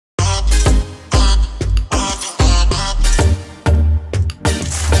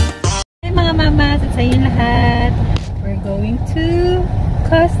going to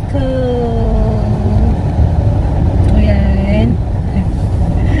Costco. Ayan.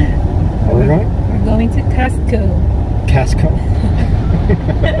 Where are we going? We're going to Costco. Costco.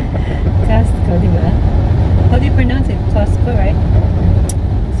 Costco, di ba? How do you pronounce it? Costco, right?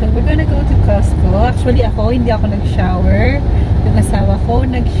 So we're gonna go to Costco. Actually, hindi ako nag-shower. Yung asawa ko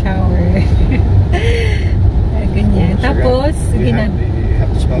nag-shower. Ganyan. Tapos, you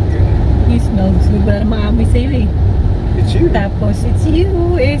have to smell good. You smell good. Wala namang amoy sa'yo eh. It's you. Tapos, it's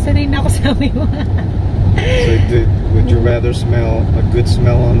you. Eh, sanay na ako sa amoy mo. So, would you rather smell a good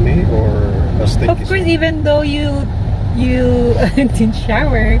smell on me or a stinky smell? Of course, even though you didn't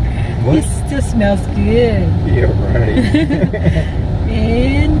shower, it still smells good. Yeah, right.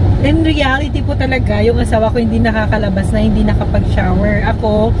 And in reality po talaga, yung asawa ko hindi nakakalabas na hindi nakapag-shower.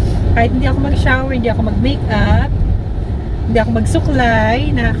 Ako, kahit hindi ako mag-shower, hindi ako mag-makeup, hindi ako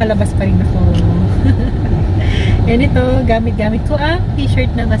magsuklay, nakakalabas pa rin ako. And ito, gamit-gamit ko ang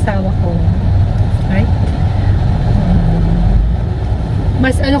t-shirt ng asawa ko. Right?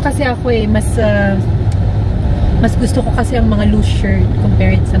 Mas ano kasi ako eh, mas gusto ko kasi ang mga loose shirt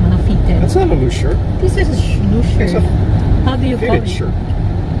compared sa mga fitted. That's not a loose shirt. This is a loose shirt. How do you call it? Shirt.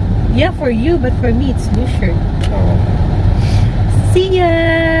 Yeah, for you, but for me, it's loose shirt. Oh. See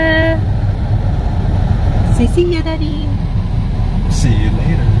ya! See ya, Daddy! See you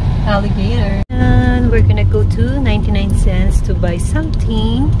later. Alligator. And we're gonna go to 99 cents to buy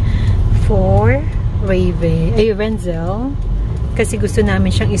something for Renzel. Kasi gusto namin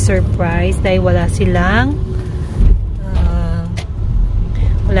siyang i-surprise dahil wala silang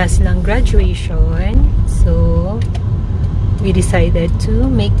graduation. So, we decided to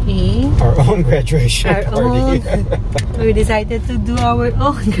make our own graduation party. We decided to do our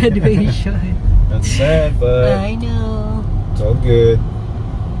own graduation. That's sad, but I know. It's all good.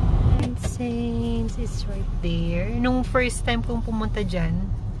 Saints is right there. Nung first time kong pumunta dyan,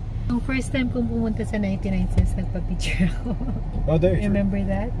 sa 99 cents, nagpa-picture ako. Oh, there you remember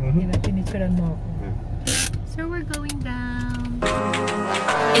that? Diba, pinicturean mo ako. Yeah. So, we're going down.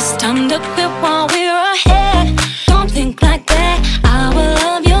 It's time to quit while we're ahead. Don't think like that. I will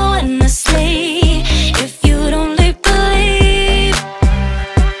love you endlessly. If you don't believe,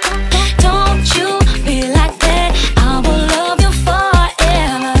 don't you be like that. I will love you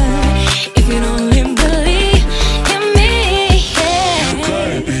forever. If you don't believe in me, yeah. You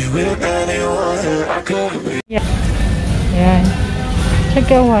could be with anyone. I could be. Yeah. Yeah. Check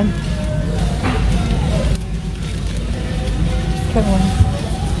that one. Check one.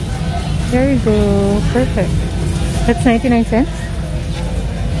 There you go. Perfect. That's 99 cents?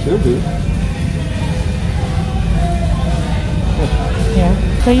 Should be. Yeah.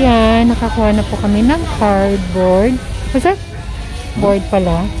 So yan, nakakuha na po kami ng cardboard. What's that? Board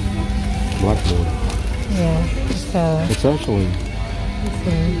pala. Blackboard. Yeah. It's actually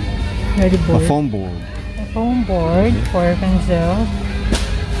ready board. a foam board. A foam board for Renzel.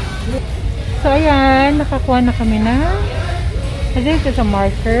 So ayan, nakakuha na kami na. Ito sa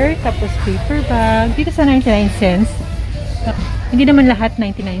marker, tapos paper bag. Dito sa 99 cents. Hindi naman lahat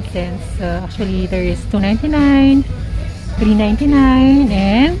 99 cents. Actually, there is $2.99, $3.99,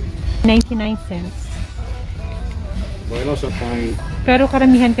 and 99 cents. Well, also fine. Pero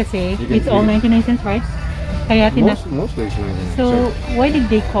karamihan kasi, it's all 99 cents, right? Kaya mostly it's 99 cents. So, why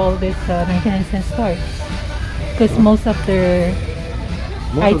did they call this 99 cent store? Because most of their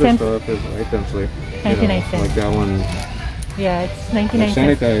items of the stuff is items like 99 cents. Like that one. Yeah, it's 99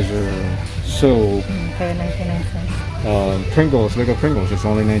 cents. Sanitizer, soap. Kaya 99 cents. Pringles, little Pringles, it's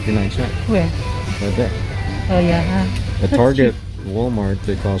only 99 cents. Where? Right there. Oh yeah. At Target, Walmart,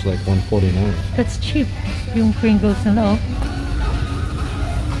 they cost like $1.49. That's cheap. Yung Pringles na loob.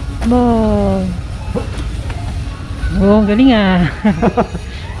 Oh, galing ah.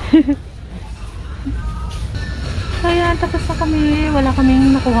 Kaya tapos na kami. Wala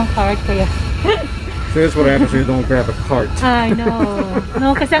kaming nakuhang card kaya. So that's what happens if you don't grab a cart. I know.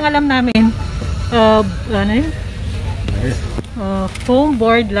 No, kasi ang alam namin, ano yun? Foam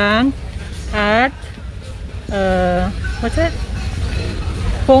board lang at what's that?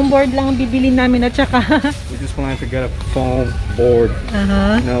 Foam board lang ang bibilin namin at saka we just planned to get a foam board.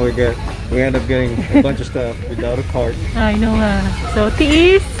 Now we end up getting a bunch of stuff without a cart. I know ha. So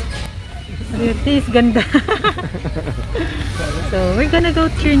tiis ganda. So we're gonna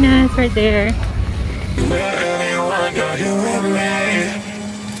go to Nas right there. You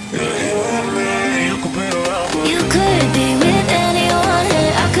could be with anyone,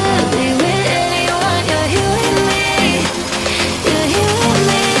 I could be with anyone. You're here with me, you're here with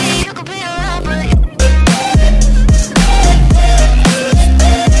me. You could be around, but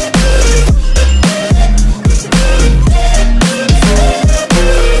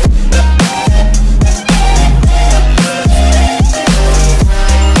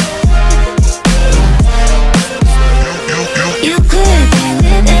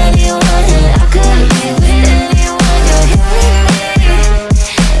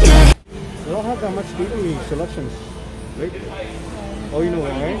you know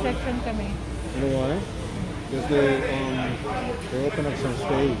why? section kami. You know why? Because they open up some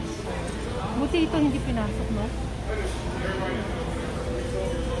states. Buti ito hindi pinasok, no?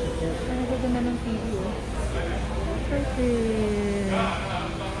 Ang ganda ng TV, oh. Perfect.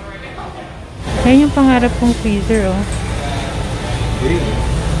 Ayan yung pangarap kong freezer, oh.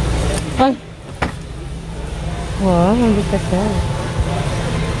 Ay! Wow, look at that.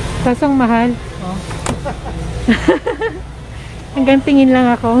 Kasang mahal. Oh. Hanggang tingin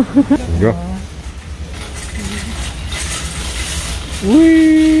lang ako. Go.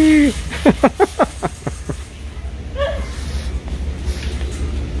 Whee!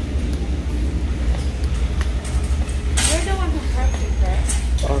 You're the one who pressed it,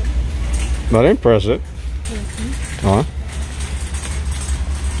 right? I didn't press it. Huh?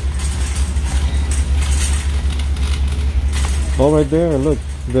 Oh, right there. Look,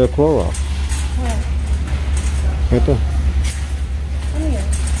 the Clorox. Where? Right there. Ano yun?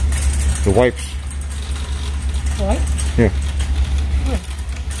 The wipes. What? Here. Where?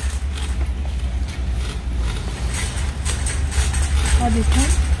 Oh, this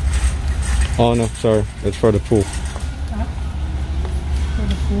one? Oh no, sorry. It's for the pool. Huh? For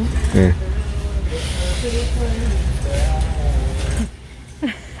the food? Yeah.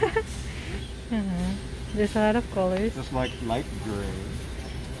 There's a lot of colors. Just like light gray.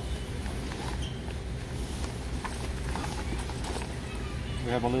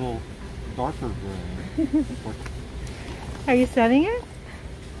 We have a little darker gray. Are you selling it?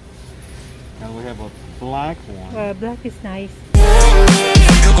 And we have a black one. Black is nice. You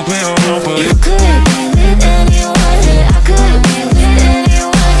could be with anyone. I could be with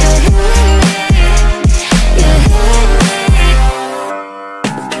anyone.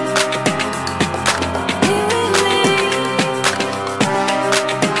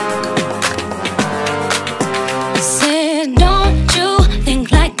 Said, don't you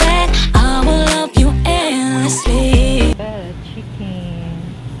think like that? I will love you endlessly. Chicken.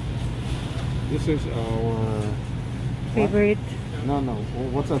 This is our Favorite. no.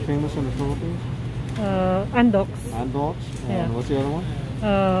 What's that famous in the Philippines? Andoks. Andoks. Yeah. And what's the other one?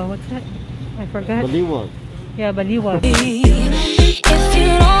 What's that? I forgot. Baliwag. Yeah, baliwag. If you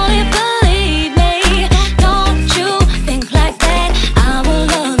only believe me, don't you think like that? I will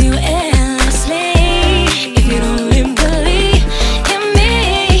love you endlessly. If you only believe in me,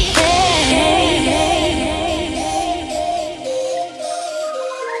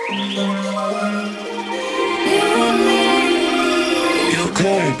 you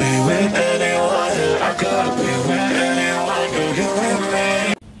could be with anyone. I could be with anyone. You and me.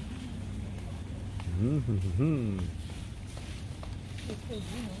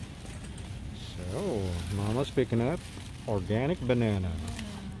 So, Mama's picking up organic banana.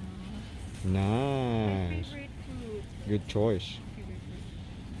 Nice. Good choice.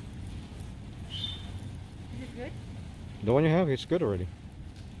 Is it good? The one you have, it's good already. Is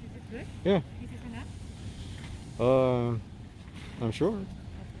it good? Yeah. Is it enough? I'm sure.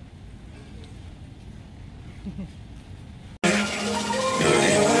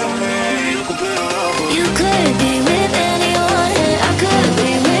 You could be with anyone, I could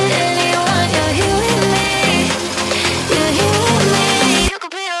be with anyone. You're here with me, you're here with me. You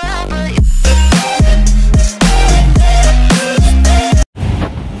could be around, but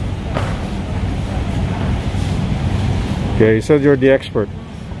Okay, you said you're the expert.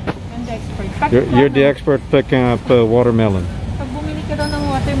 I'm the expert. You're the expert picking up watermelon. Pag bumili ka daw ng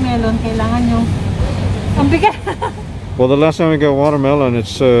watermelon, kailangan yung... Ang bigat! Well, the last time we got watermelon,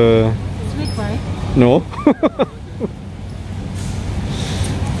 it's Sweet, right? no.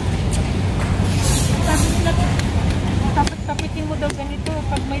 Tapit-tapitin mo daw ganito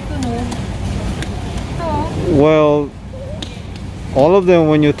pag may tunog. Ito. Well, all of them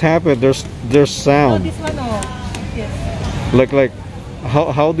when you tap it, there's Oh, sound. this one, oh. Yes. Like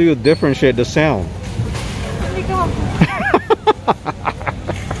how do you differentiate the sound? Hindi ka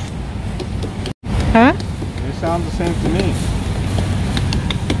Huh? They sound the same to me.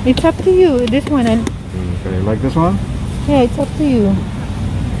 It's up to you. This one, Okay, like this one? yeah, it's up to you.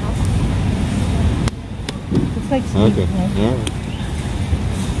 It's like sweet, Okay. right? Yeah.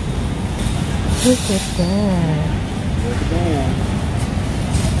 Look at that.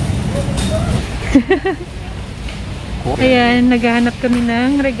 Ayan, naghahanap kami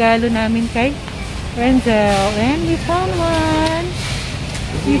ng regalo namin kay Renzel. And we found one.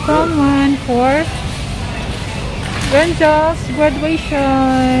 We found one for Renzel's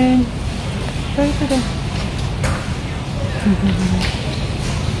graduation. Show it to them.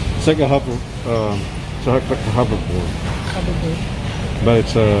 It's like a it's like a hoverboard, Probably. but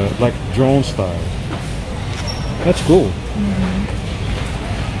it's like drone style. That's cool.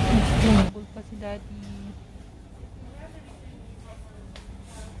 Daddy.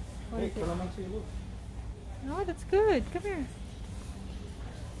 What Hey, is it? calamansi, look. No, that's good. Come here.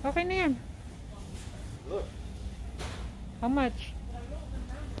 Okay na yan. Look. How much?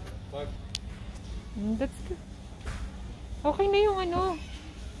 5. That's good. Okay na yung ano.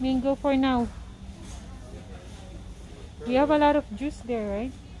 Mango for now. You have a lot of juice there,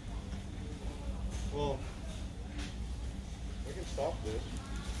 right? Well, we can stop this.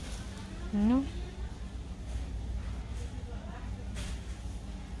 No.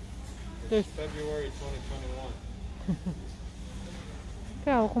 It's February 2021.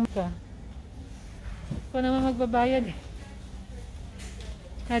 Ikaw, kumaka. Ikaw naman magbabayad eh.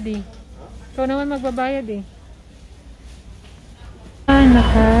 Daddy. Ikaw naman magbabayad eh.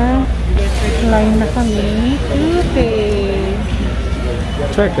 Naka-line na kami to pay.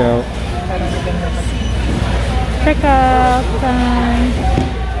 Check out. Check out time.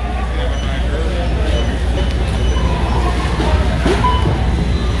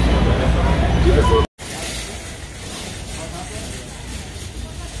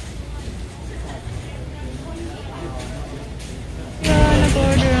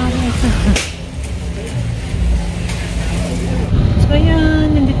 Nag-order ako isa. So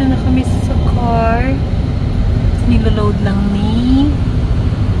yan, nandito na kami sa car. Niloload lang ni...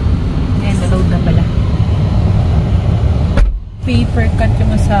 Ayan, naload na pala. Paper cut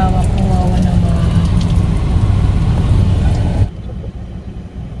yung asawa ko. Wawa naman.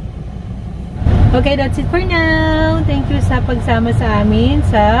 Okay, that's it for now. Thank you sa pagsama sa amin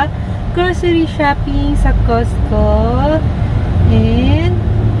sa grocery shopping sa Costco. And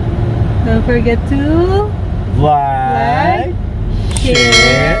don't forget to Like,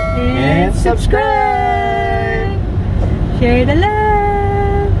 share, and subscribe. Share the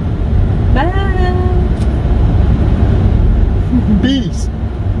love. Bye. peace.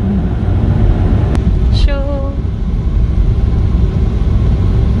 Show.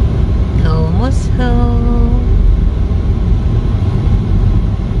 Almost home.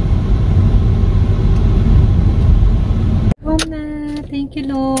 Home na. Thank you,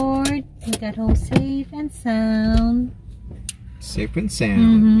 Lord. We got home safe and sound. Safe and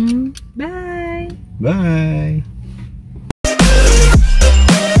sound. Bye. Bye.